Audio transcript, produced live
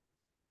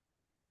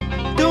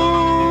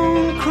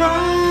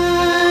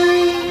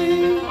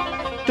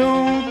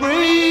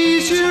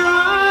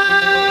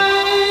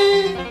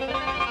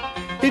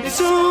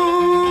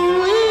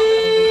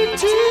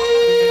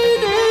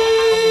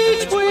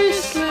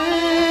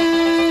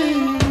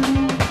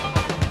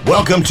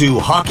Welcome to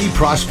Hockey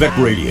Prospect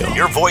Radio,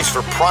 your voice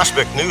for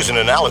prospect news and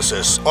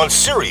analysis on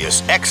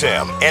Sirius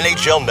XM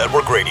NHL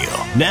Network Radio.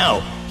 Now,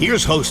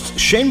 here's hosts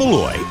Shane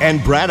Malloy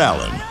and Brad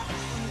Allen.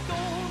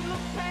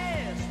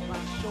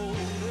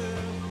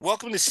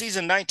 Welcome to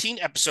Season 19,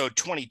 Episode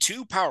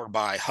 22, powered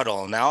by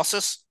Huddle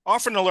Analysis,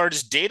 offering the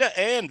largest data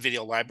and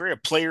video library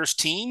of players,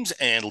 teams,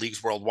 and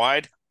leagues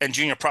worldwide. And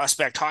Junior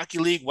Prospect Hockey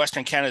League,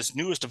 Western Canada's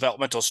newest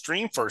developmental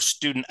stream for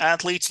student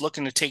athletes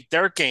looking to take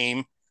their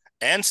game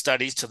and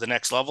studies to the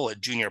next level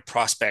at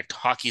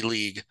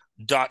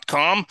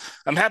juniorprospecthockeyleague.com.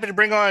 I'm happy to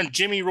bring on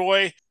Jimmy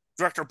Roy,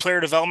 Director of Player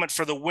Development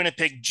for the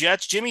Winnipeg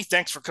Jets. Jimmy,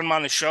 thanks for coming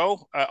on the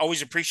show. I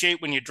always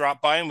appreciate when you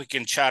drop by and we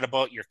can chat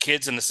about your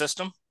kids in the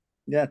system.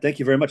 Yeah, thank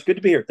you very much. Good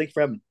to be here. Thank you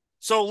for having me.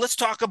 So let's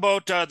talk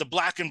about the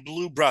Black and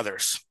Blue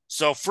brothers.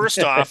 So first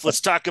off,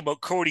 let's talk about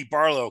Cody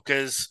Barlow,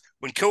 because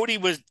when Cody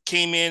was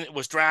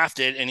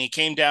drafted, and he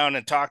came down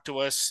and talked to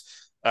us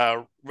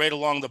right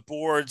along the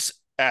boards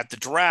at the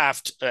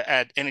draft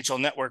at NHL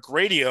Network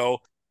Radio,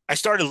 I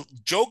started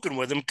joking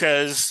with him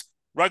because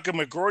Rutger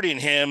McGroarty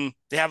and him,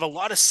 they have a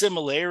lot of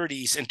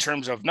similarities in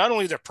terms of not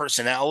only their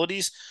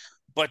personalities,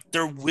 but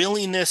their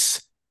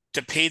willingness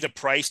to pay the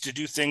price to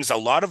do things a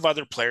lot of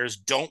other players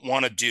don't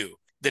want to do.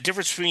 The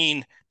difference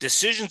between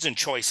decisions and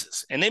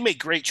choices, and they make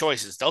great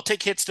choices. They'll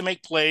take hits to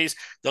make plays.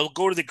 They'll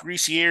go to the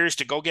greasy areas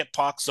to go get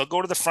pucks. They'll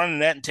go to the front of the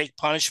net and take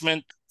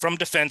punishment from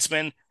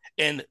defensemen.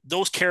 And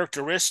those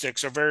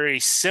characteristics are very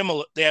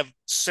similar. They have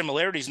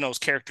similarities in those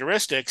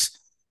characteristics,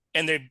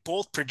 and they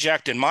both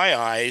project, in my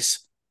eyes,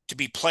 to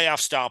be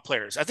playoff-style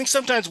players. I think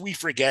sometimes we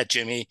forget,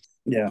 Jimmy.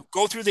 Yeah.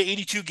 Go through the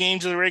 82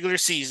 games of the regular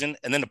season,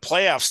 and then the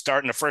playoffs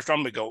start in the first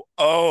round. We go,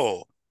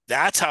 oh,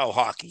 that's how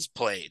hockey's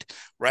played,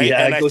 right?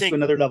 Yeah, and it goes to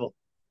another level.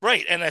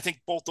 Right, and I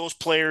think both those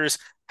players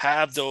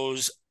have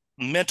those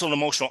mental and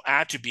emotional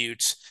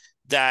attributes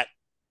that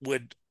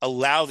would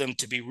allow them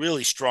to be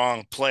really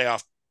strong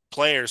playoff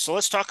players. So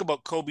let's talk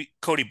about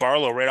Cody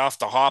Barlow right off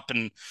the hop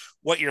and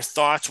what your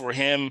thoughts were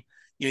him.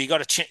 You know,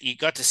 you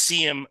got to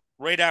see him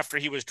right after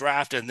he was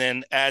drafted, and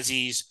then as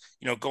he's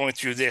going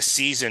through this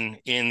season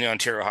in the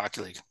Ontario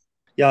Hockey League.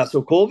 Yeah,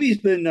 so Colby's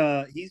been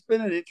he's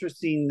been an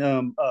interesting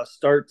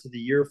start to the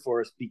year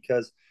for us,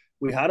 because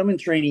we had him in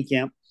training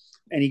camp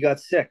and he got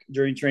sick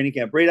during training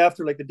camp. Right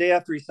after, like the day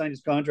after he signed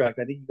his contract,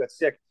 I think he got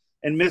sick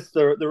and missed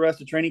the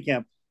rest of training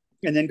camp,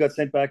 and then got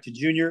sent back to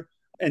junior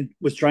and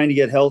was trying to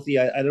get healthy.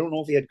 I don't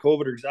know if he had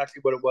COVID or exactly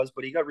what it was,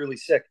 but he got really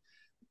sick.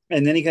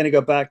 And then he kind of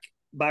got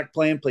back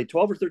playing, played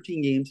 12 or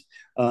 13 games,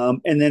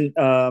 and then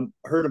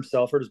hurt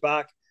his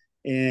back,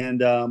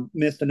 and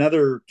missed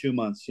another 2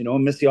 months,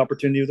 missed the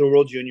opportunity with the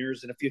World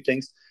Juniors and a few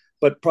things.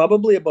 But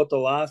probably about the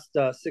last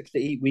 6 to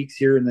 8 weeks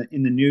here in the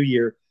new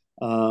year,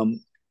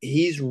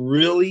 he's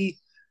really,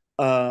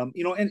 and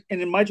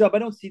in my job, I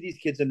don't see these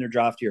kids in their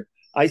draft year.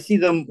 I see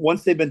them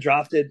once they've been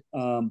drafted.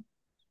 I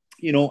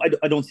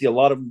don't see a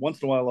lot of them.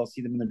 Once in a while, I'll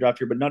see them in the draft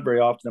year, but not very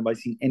often have I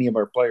seen any of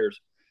our players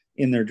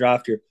in their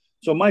draft year.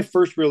 So my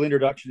first real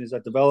introduction is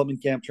at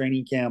development camp,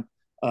 training camp,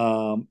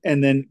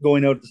 and then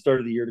going out at the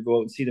start of the year to go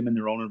out and see them in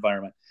their own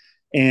environment.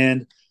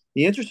 And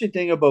the interesting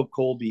thing about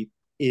Colby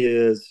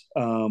is,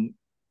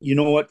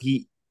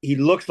 he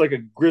looks like a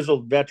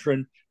grizzled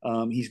veteran.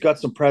 He's got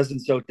some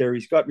presence out there.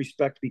 He's got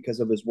respect because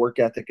of his work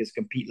ethic, his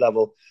compete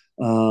level.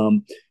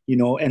 And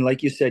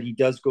like you said, he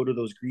does go to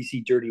those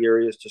greasy, dirty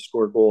areas to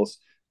score goals.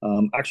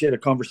 Actually had a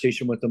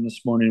conversation with him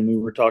this morning, and we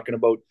were talking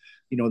about,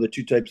 the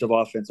two types of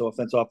offense off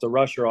the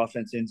rush or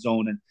offense in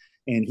zone.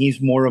 And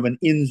he's more of an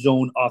in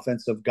zone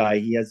offensive guy.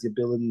 He has the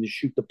ability to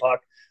shoot the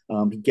puck.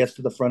 He gets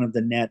to the front of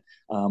the net,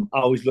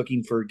 always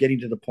looking for getting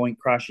to the point,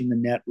 crashing the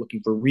net,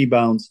 looking for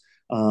rebounds.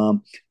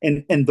 And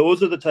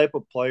those are the type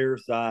of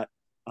players that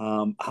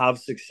have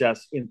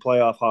success in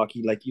playoff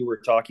hockey, like you were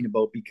talking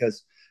about,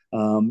 because, a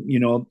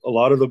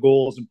lot of the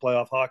goals in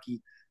playoff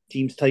hockey,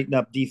 teams tighten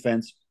up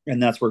defense, and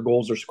that's where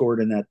goals are scored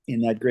in that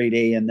grade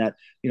A and that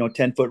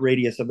 10-foot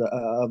radius of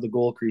the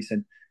goal crease,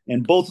 and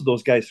both of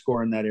those guys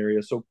score in that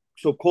area. So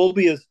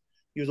Colby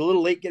he was a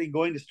little late getting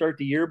going to start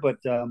the year, but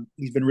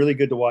he's been really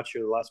good to watch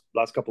here the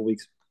last couple of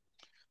weeks.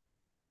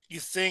 You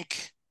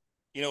think,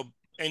 and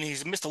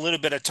he's missed a little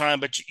bit of time,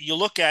 but you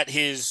look at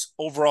his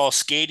overall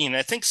skating, and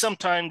I think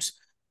sometimes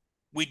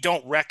we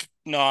don't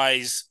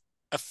recognize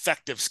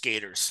effective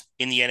skaters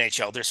in the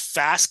NHL. There's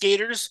fast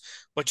skaters,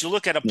 but you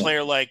look at a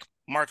player like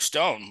Mark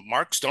Stone.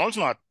 Mark Stone's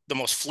not the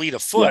most fleet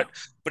of foot,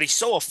 but he's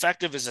so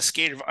effective as a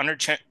skater of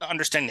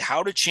understanding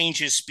how to change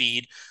his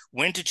speed,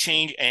 when to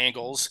change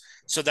angles,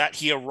 so that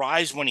he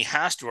arrives when he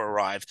has to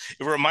arrive.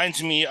 It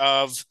reminds me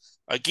of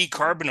Guy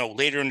Carbonneau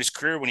later in his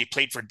career when he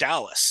played for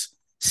Dallas.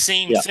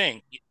 Same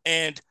thing.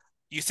 And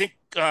you think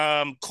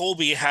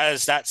Colby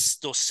has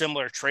those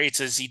similar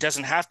traits, as he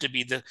doesn't have to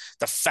be the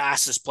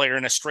fastest player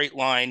in a straight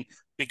line,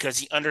 because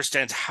he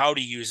understands how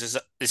to use his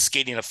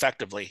skating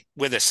effectively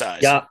with his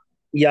size.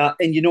 Yeah,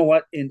 and you know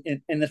what? And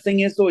the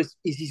thing is, though, is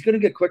he's going to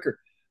get quicker.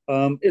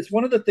 It's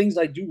one of the things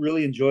I do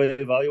really enjoy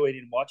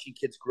evaluating and watching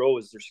kids grow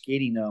is their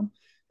skating.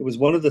 It was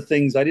one of the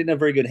things. I didn't have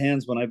very good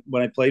hands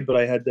when I played, but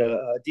I had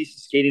a decent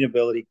skating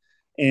ability.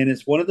 And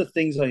it's one of the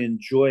things I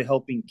enjoy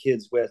helping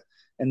kids with.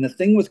 And the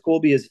thing with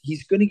Colby is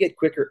he's going to get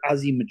quicker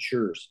as he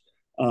matures.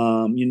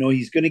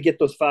 He's going to get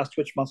those fast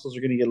twitch muscles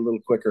are going to get a little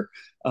quicker.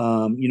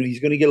 He's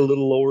going to get a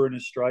little lower in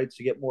his strides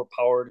to get more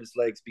power in his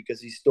legs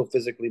because he's still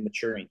physically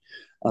maturing.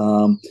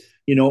 And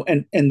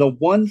the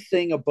one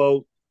thing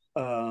about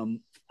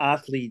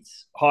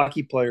athletes,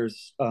 hockey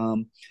players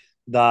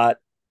that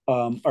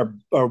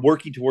are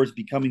working towards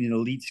becoming an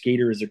elite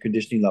skater is their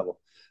conditioning level.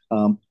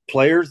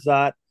 Players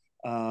that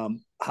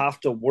have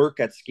to work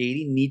at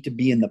skating need to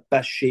be in the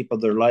best shape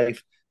of their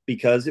life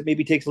because it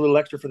maybe takes a little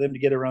extra for them to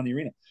get around the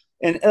arena.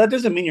 And that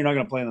doesn't mean you're not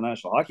going to play in the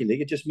National Hockey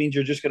League. It just means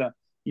you're going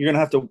to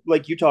have to,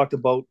 like you talked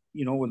about,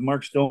 with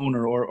Mark Stone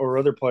or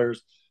other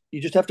players,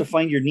 you just have to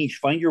find your niche,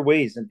 find your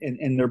ways.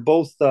 And they're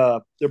both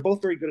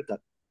very good at that.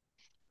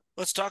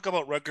 Let's talk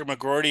about Rutger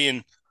McGroarty.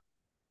 And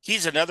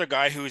he's another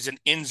guy who's an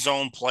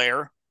in-zone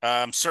player.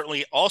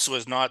 Certainly also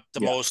is not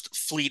the most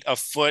fleet of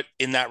foot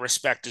in that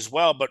respect as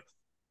well. But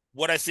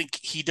what I think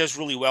he does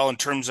really well in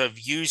terms of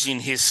using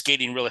his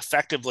skating real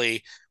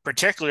effectively,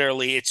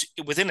 particularly it's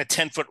within a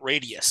 10-foot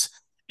radius.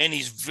 And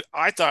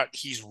I thought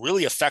he's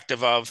really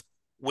effective of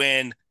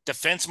when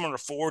defensemen or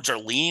forwards are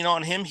leaning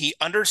on him. He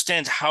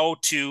understands how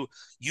to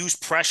use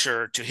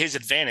pressure to his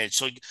advantage.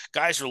 So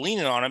guys are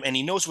leaning on him and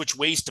he knows which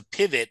ways to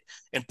pivot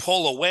and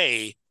pull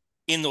away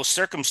in those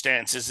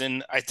circumstances.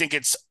 And I think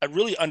it's a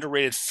really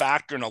underrated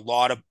factor in a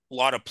lot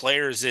of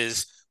players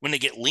is when they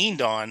get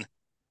leaned on,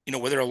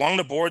 whether along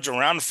the boards or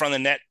around in front of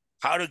the net,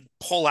 how to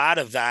pull out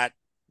of that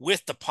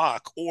with the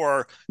puck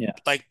or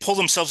like pull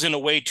themselves in a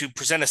way to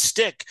present a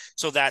stick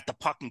so that the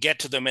puck can get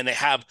to them and they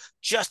have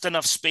just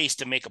enough space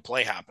to make a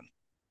play happen.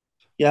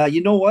 Yeah.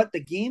 You know what? The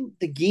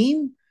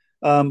game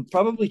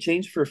probably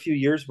changed for a few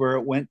years where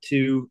it went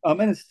to,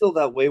 and it's still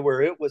that way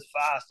where it was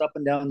fast up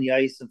and down the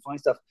ice and fine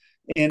stuff.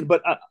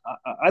 But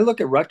I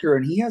look at Rutger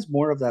and he has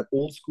more of that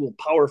old school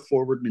power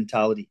forward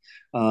mentality.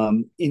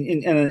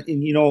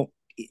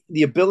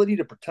 The ability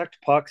to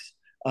protect pucks,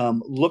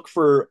 look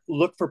for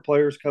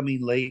players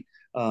coming late,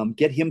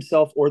 get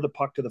himself or the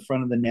puck to the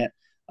front of the net.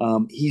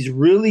 He's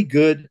really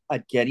good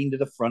at getting to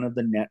the front of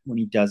the net when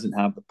he doesn't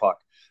have the puck.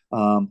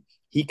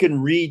 He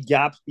can read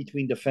gaps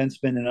between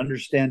defensemen and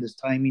understand his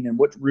timing and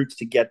what routes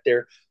to get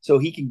there so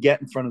he can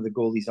get in front of the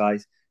goalie's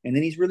eyes. And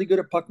then he's really good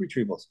at puck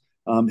retrievals.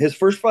 His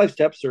first 5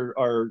 steps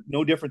are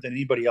no different than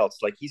anybody else.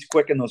 Like he's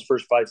quick in those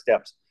first 5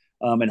 steps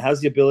and has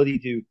the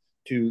ability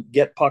to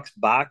get pucks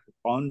back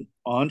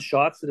on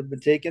shots that have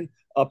been taken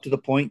up to the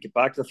point, get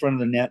back to the front of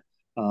the net,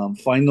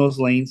 find those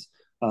lanes.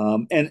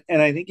 And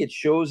I think it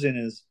shows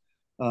in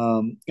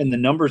the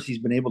numbers he's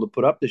been able to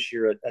put up this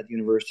year at the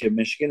University of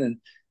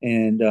Michigan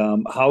and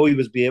how he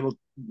was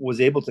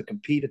able to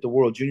compete at the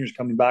World Juniors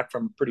coming back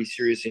from a pretty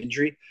serious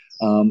injury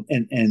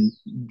and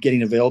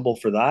getting available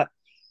for that.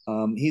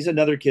 He's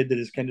another kid that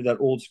is kind of that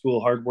old school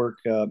hard work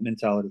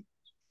mentality.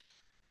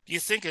 Do you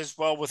think as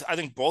well I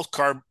think both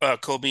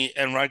Colby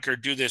and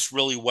Rutger do this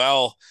really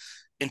well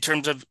in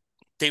terms of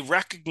they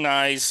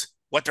recognize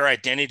what their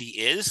identity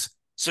is.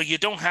 So you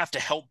don't have to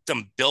help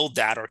them build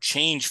that or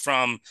change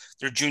from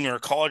their junior or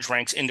college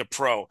ranks into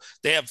pro.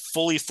 They have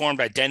fully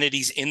formed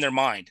identities in their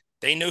mind.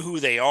 They know who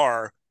they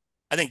are.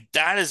 I think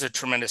that is a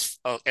tremendous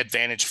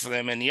advantage for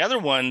them. And the other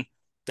one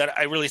that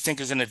I really think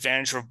is an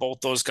advantage for both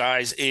those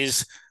guys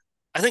is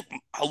I think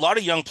a lot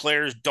of young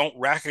players don't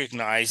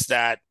recognize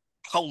that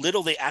how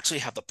little they actually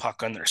have the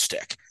puck on their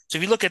stick. So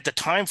if you look at the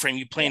time frame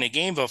you play in a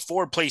game, if a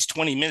forward plays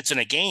 20 minutes in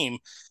a game,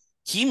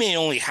 he may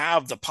only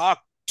have the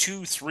puck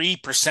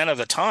 2-3% of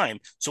the time.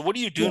 So what are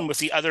you doing with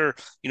the other,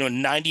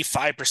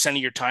 95% of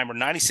your time or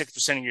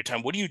 96% of your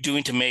time? What are you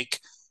doing to make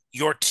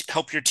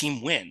help your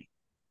team win?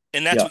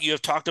 And that's what you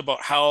have talked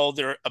about, how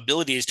their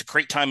ability is to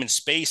create time and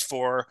space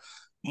for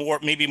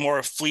maybe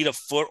more fleet of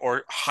foot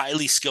or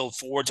highly skilled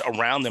forwards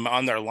around them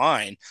on their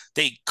line.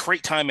 They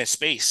create time and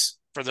space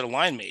for their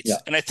line mates. Yeah.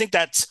 And I think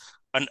that's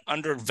an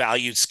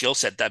undervalued skill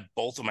set that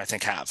both of them, I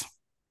think, have.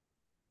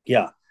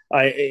 Yeah.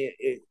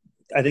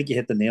 I think you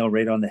hit the nail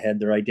right on the head.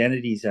 Their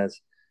identities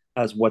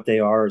as what they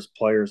are as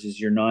players is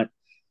you're not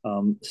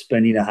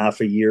spending a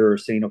half a year or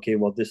saying, okay,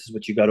 well, this is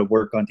what you got to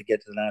work on to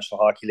get to the National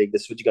Hockey League.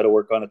 This is what you got to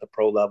work on at the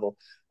pro level.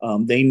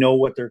 They know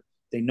what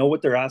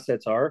their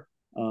assets are.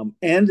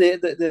 And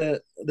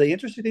the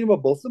interesting thing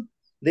about both of them,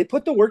 they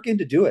put the work in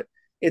to do it.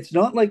 It's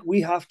not like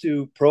we have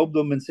to probe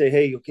them and say,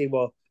 hey, okay,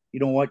 well, you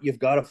know what, you've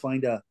got to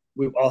find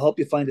I'll help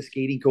you find a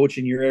skating coach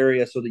in your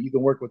area so that you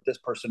can work with this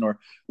person, or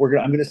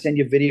I'm going to send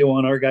you video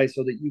on our guys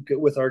so that you could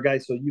with our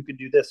guys so you can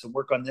do this and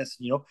work on this.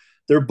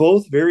 They're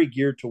both very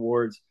geared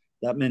towards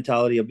that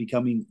mentality of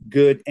becoming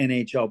good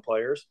NHL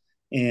players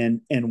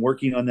and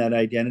working on that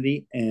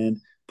identity and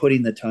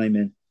putting the time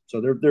in.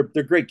 So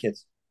they're great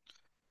kids.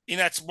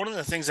 That's one of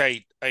the things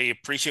I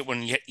appreciate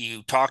when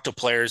you talk to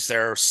players.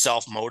 They're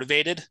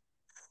self-motivated,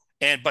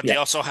 but they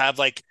also have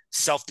like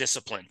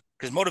self-discipline.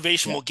 Because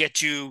motivation will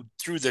get you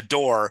through the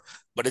door,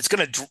 but it's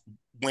going to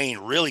wane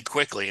really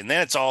quickly. And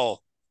then it's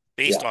all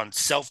based on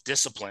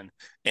self-discipline.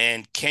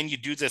 And can you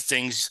do the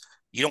things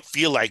you don't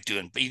feel like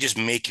doing, but you just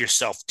make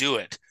yourself do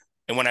it?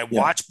 And when I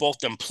watch both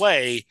them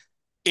play,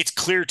 it's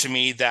clear to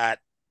me that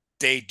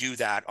they do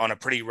that on a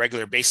pretty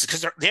regular basis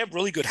because they have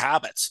really good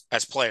habits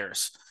as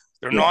players.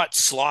 They're not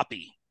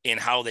sloppy in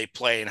how they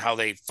play and how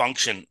they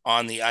function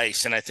on the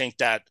ice. And I think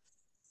that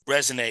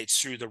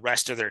resonates through the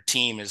rest of their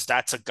team is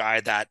that's a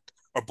guy that,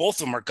 or both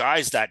of them are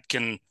guys that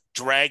can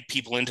drag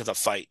people into the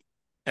fight.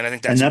 And I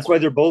think that's why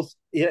they're both,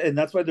 and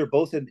that's why they're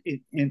both in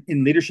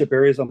leadership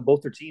areas on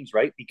both their teams,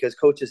 right? Because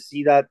coaches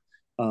see that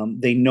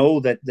they know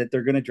that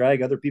they're going to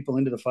drag other people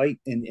into the fight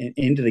and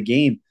into the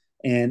game,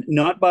 and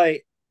not by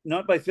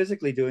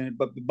physically doing it,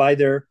 but by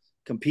their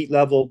compete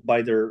level,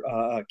 by their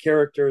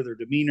character, their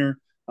demeanor.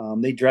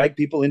 They drag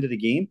people into the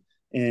game,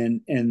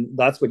 and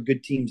that's what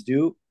good teams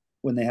do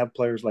when they have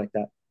players like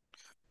that.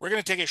 We're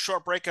going to take a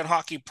short break on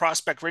Hockey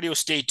Prospect Radio.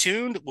 Stay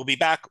tuned. We'll be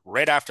back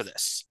right after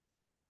this.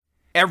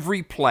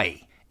 Every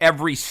play,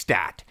 every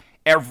stat,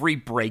 every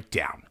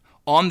breakdown.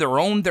 On their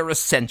own, they're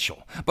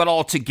essential, but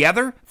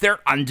altogether,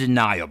 they're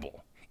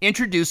undeniable.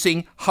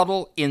 Introducing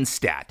Huddle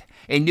Instat,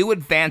 a new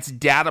advanced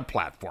data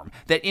platform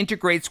that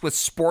integrates with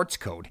Sports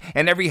Code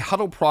and every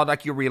Huddle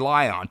product you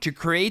rely on to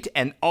create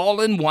an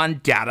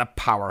all-in-one data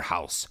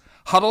powerhouse.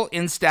 Huddle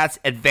Instat's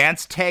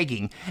advanced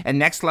tagging and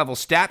next-level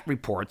stat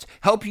reports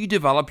help you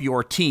develop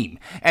your team,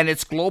 and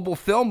its global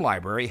film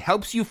library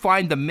helps you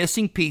find the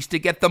missing piece to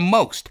get the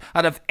most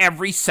out of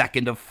every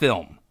second of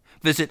film.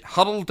 Visit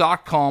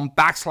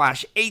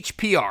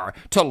huddle.com/HPR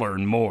to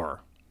learn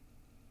more.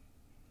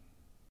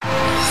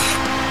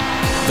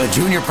 The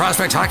Junior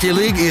Prospect Hockey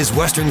League is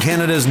Western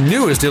Canada's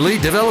newest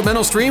elite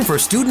developmental stream for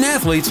student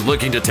athletes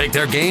looking to take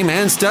their game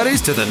and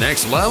studies to the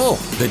next level.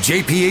 The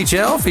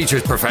JPHL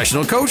features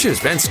professional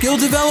coaches and skill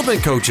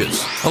development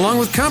coaches, along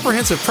with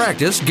comprehensive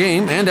practice,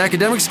 game, and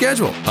academic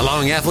schedule,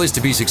 allowing athletes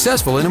to be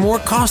successful in a more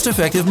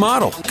cost-effective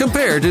model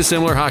compared to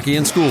similar hockey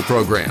and school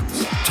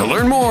programs. To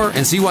learn more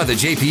and see why the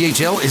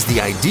JPHL is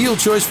the ideal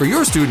choice for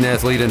your student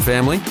athlete and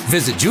family,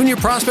 visit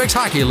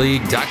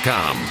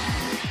juniorprospectshockeyleague.com.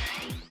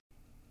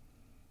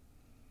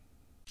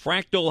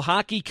 Fractal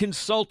Hockey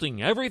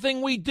Consulting.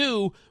 Everything we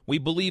do, we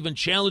believe in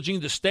challenging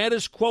the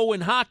status quo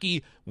in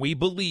hockey. We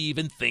believe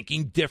in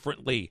thinking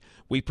differently.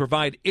 We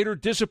provide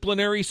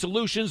interdisciplinary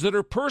solutions that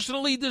are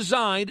personally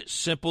designed,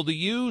 simple to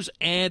use,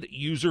 and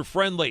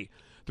user-friendly.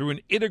 Through an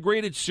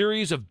integrated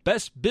series of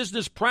best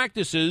business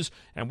practices,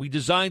 and we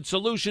design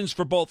solutions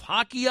for both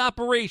hockey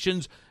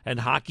operations and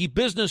hockey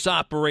business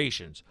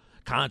operations.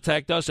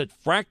 Contact us at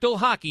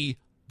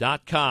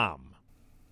fractalhockey.com.